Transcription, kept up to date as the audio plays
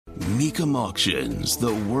Mecum Auctions,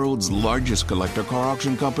 the world's largest collector car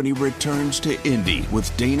auction company, returns to Indy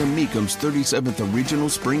with Dana Mecum's 37th Regional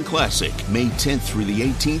Spring Classic, May 10th through the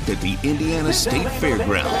 18th at the Indiana State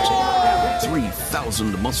Fairgrounds.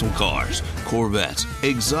 3,000 muscle cars, Corvettes,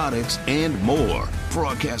 exotics, and more.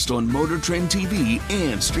 Broadcast on Motor Trend TV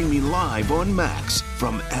and streaming live on Max.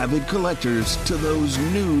 From avid collectors to those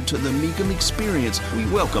new to the Mecum experience, we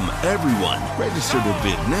welcome everyone. Register to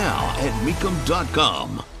bid now at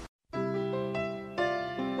Mecum.com.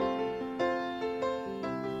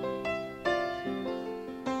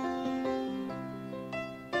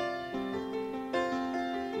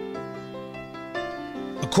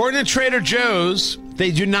 According to Trader Joe's, they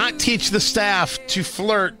do not teach the staff to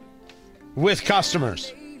flirt with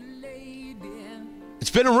customers. It's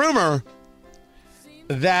been a rumor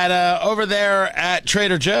that over there at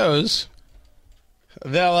Trader Joe's,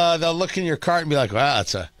 they'll look in your cart and be like, "Wow,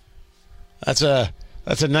 that's a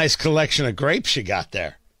nice collection of grapes you got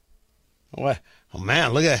there. What? Oh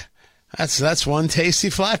man, look at that's one tasty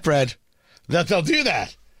flatbread." That they'll do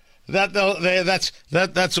that.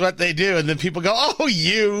 That's what they do, and then people go, "Oh,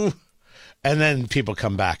 you," and then people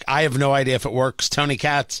come back. I have no idea if it works. Tony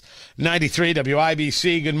Katz, 93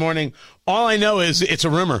 WIBC. Good morning. All I know is it's a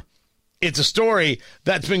rumor. It's a story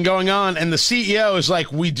that's been going on, and the CEO is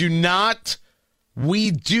like, "We do not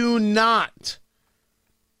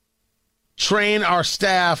train our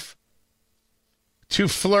staff to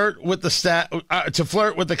flirt with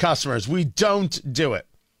the customers. We don't do it."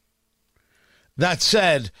 That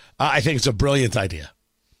said, I think it's a brilliant idea.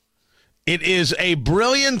 It is a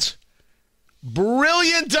brilliant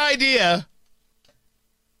idea,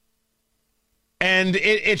 and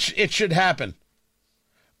it should happen.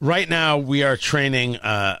 Right now, we are training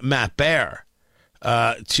Matt Baer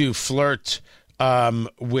to flirt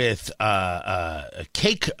with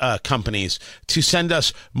cake companies to send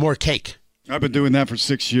us more cake. I've been doing that for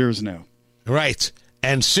 6 years now. Right,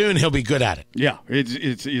 and soon he'll be good at it. Yeah,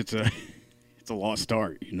 it's a lost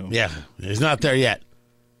art, you know. Yeah, he's not there yet.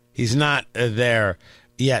 He's not there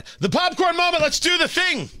yet. The popcorn moment. Let's do the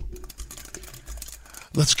thing.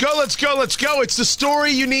 Let's go. It's the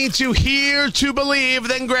story you need to hear to believe.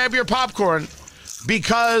 Then grab your popcorn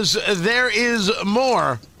because there is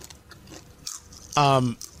more.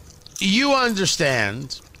 You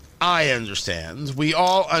understand. I understand. We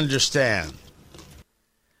all understand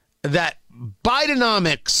that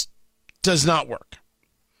Bidenomics does not work.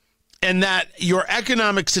 And that your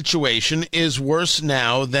economic situation is worse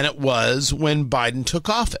now than it was when Biden took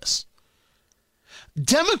office.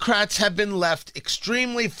 Democrats have been left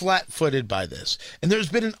extremely flat-footed by this. And there's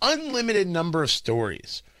been an unlimited number of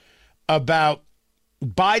stories about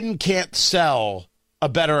Biden can't sell a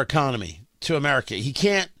better economy to America. He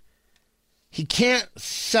can't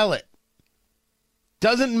sell it.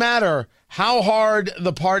 Doesn't matter how hard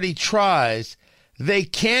the party tries, they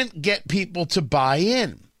can't get people to buy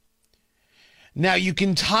in. Now, you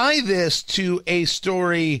can tie this to a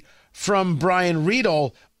story from Brian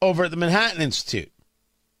Riedel over at the Manhattan Institute.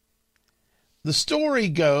 The story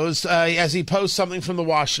goes, as he posts something from the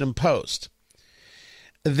Washington Post,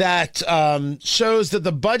 that shows that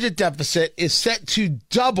the budget deficit is set to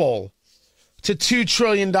double to $2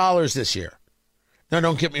 trillion this year. Now,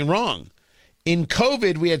 don't get me wrong. In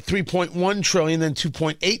COVID, we had $3.1 trillion, then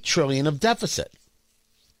 $2.8 trillion of deficit.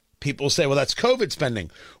 People say, well, that's COVID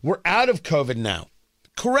spending. We're out of COVID now.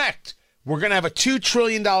 Correct. We're going to have a $2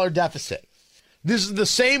 trillion deficit. This is the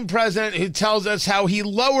same president who tells us how he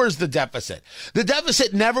lowers the deficit. The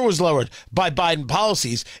deficit never was lowered by Biden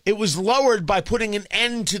policies. It was lowered by putting an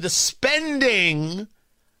end to the spending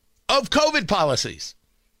of COVID policies.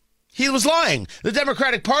 He was lying. The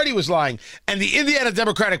Democratic Party was lying. And the Indiana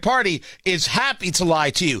Democratic Party is happy to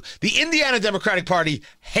lie to you. The Indiana Democratic Party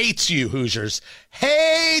hates you, Hoosiers.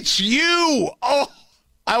 Hates you. Oh,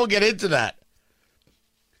 I will get into that.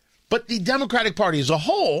 But the Democratic Party as a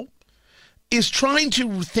whole is trying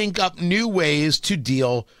to think up new ways to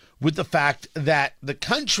deal with the fact that the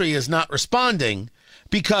country is not responding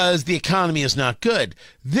because the economy is not good.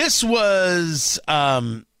 This was...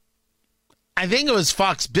 I think it was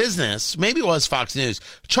Fox Business. Maybe it was Fox News.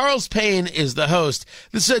 Charles Payne is the host.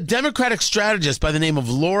 This is a Democratic strategist by the name of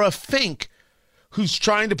Laura Fink, who's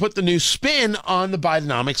trying to put the new spin on the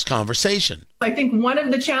Bidenomics conversation. I think one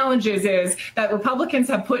of the challenges is that Republicans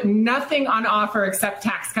have put nothing on offer except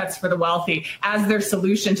tax cuts for the wealthy as their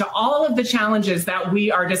solution to all of the challenges that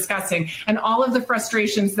we are discussing and all of the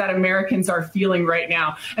frustrations that Americans are feeling right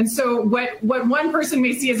now. And so what one person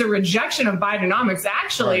may see as a rejection of Bidenomics,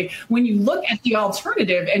 actually, right, when you look at the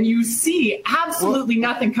alternative and you see absolutely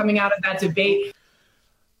nothing coming out of that debate.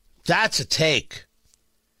 That's a take.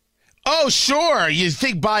 Oh, sure. You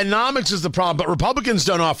think Bidenomics is the problem, but Republicans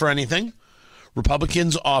don't offer anything.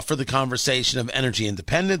 Republicans offer the conversation of energy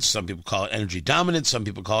independence. Some people call it energy dominance. Some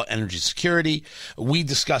people call it energy security. We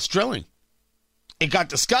discuss drilling. It got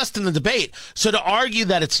discussed in the debate. So to argue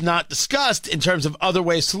that it's not discussed in terms of other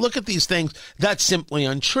ways to look at these things, that's simply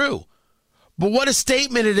untrue. But what a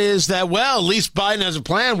statement it is that, well, at least Biden has a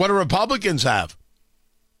plan. What do Republicans have?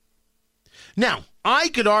 Now, I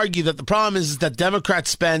could argue that the problem is that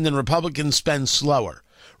Democrats spend and Republicans spend slower.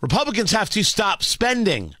 Republicans have to stop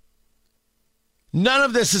spending. None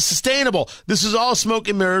of this is sustainable. This is all smoke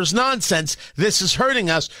and mirrors nonsense. This is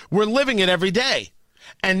hurting us. We're living it every day.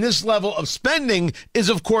 And this level of spending is,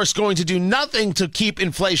 of course, going to do nothing to keep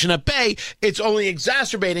inflation at bay. It's only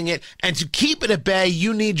exacerbating it. And to keep it at bay,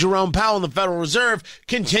 you need Jerome Powell and the Federal Reserve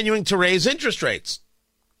continuing to raise interest rates.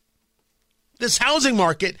 This housing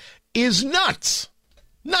market is nuts.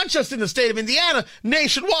 Not just in the state of Indiana,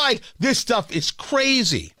 nationwide. This stuff is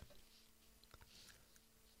crazy.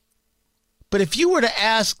 But if you were to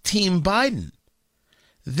ask Team Biden,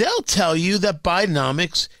 they'll tell you that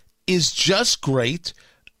Bidenomics is just great,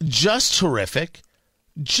 just terrific,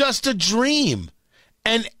 just a dream,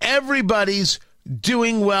 and everybody's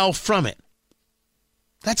doing well from it.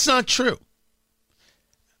 That's not true.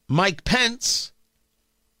 Mike Pence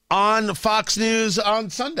on Fox News on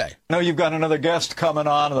Sunday. I know you've got another guest coming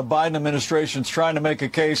on. The Biden administration's trying to make a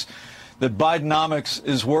case that Bidenomics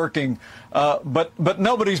is working, but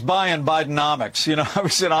nobody's buying Bidenomics. You know, I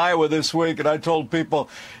was in Iowa this week, and I told people,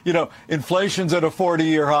 you know, inflation's at a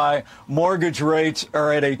 40-year high, mortgage rates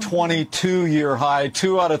are at a 22-year high.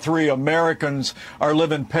 2 out of 3 Americans are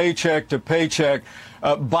living paycheck to paycheck.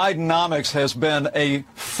 Bidenomics has been a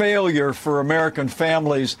failure for American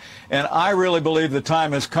families, and I really believe the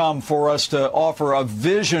time has come for us to offer a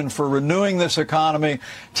vision for renewing this economy,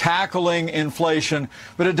 tackling inflation,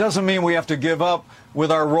 but it doesn't mean we have to give up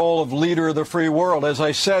with our role of leader of the free world. As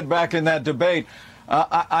I said back in that debate,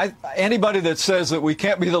 anybody that says that we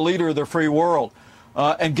can't be the leader of the free world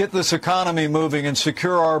and get this economy moving and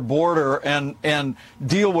secure our border and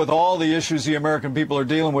deal with all the issues the American people are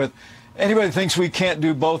dealing with, anybody that thinks we can't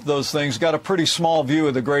do both those things got a pretty small view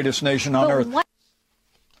of the greatest nation on earth.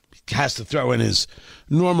 He has to throw in his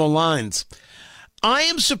normal lines. I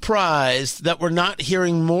am surprised that we're not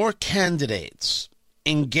hearing more candidates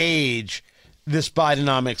engage this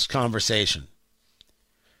Bidenomics conversation,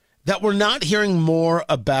 that we're not hearing more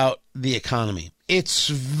about the economy. It's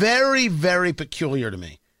very, very peculiar to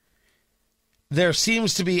me. There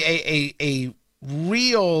seems to be a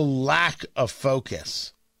real lack of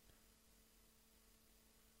focus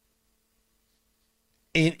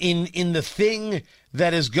in the thing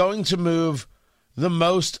that is going to move the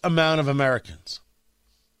most amount of Americans.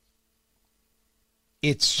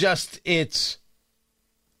 It's just, it's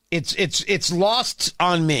lost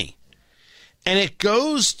on me. And it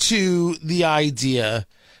goes to the idea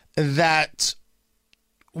that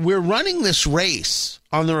we're running this race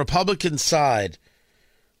on the Republican side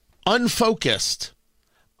unfocused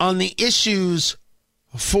on the issues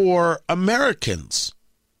for Americans.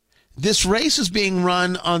 This race is being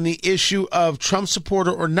run on the issue of Trump supporter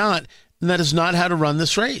or not, and that is not how to run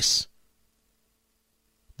this race.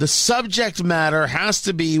 The subject matter has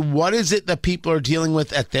to be, what is it that people are dealing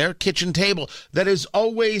with at their kitchen table? That is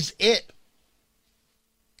always it.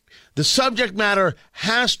 The subject matter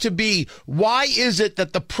has to be, why is it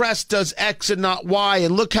that the press does X and not Y,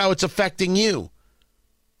 and look how it's affecting you?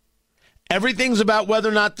 Everything's about whether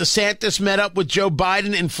or not DeSantis met up with Joe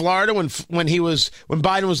Biden in Florida when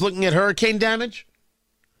Biden was looking at hurricane damage.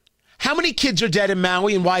 How many kids are dead in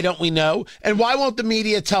Maui, and why don't we know? And why won't the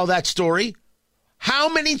media tell that story? How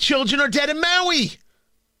many children are dead in Maui?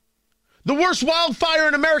 The worst wildfire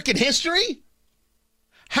in American history?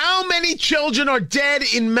 How many children are dead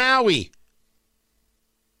in Maui?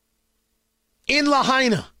 In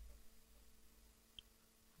Lahaina?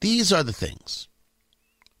 These are the things.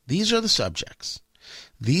 These are the subjects.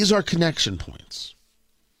 These are connection points.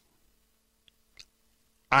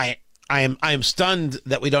 I am stunned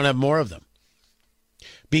that we don't have more of them,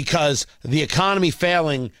 because the economy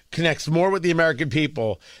failing connects more with the American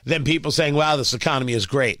people than people saying, wow, this economy is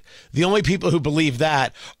great. The only people who believe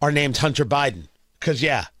that are named Hunter Biden, because,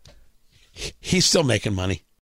 yeah, he's still making money.